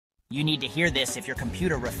You need to hear this if your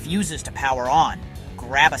computer refuses to power on.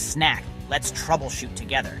 Grab a snack, let's troubleshoot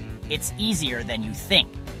together. It's easier than you think.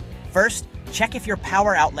 First, check if your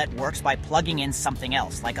power outlet works by plugging in something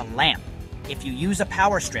else, like a lamp. If you use a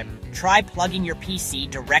power strip, try plugging your PC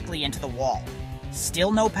directly into the wall.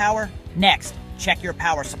 Still no power? Next, check your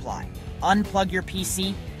power supply. Unplug your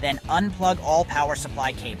PC, then unplug all power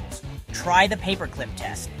supply cables. Try the paperclip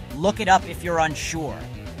test. Look it up if you're unsure.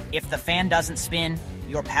 If the fan doesn't spin,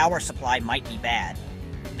 your power supply might be bad.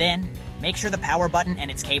 Then, make sure the power button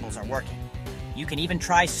and its cables are working. You can even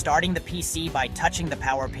try starting the PC by touching the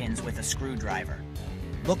power pins with a screwdriver.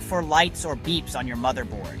 Look for lights or beeps on your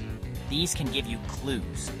motherboard. These can give you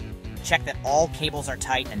clues. Check that all cables are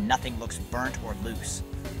tight and nothing looks burnt or loose.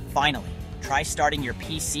 Finally, try starting your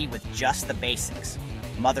PC with just the basics: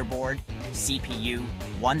 motherboard, CPU,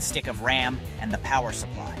 one stick of RAM, and the power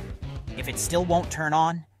supply. If it still won't turn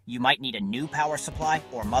on, you might need a new power supply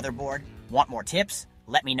or motherboard. Want more tips?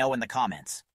 Let me know in the comments.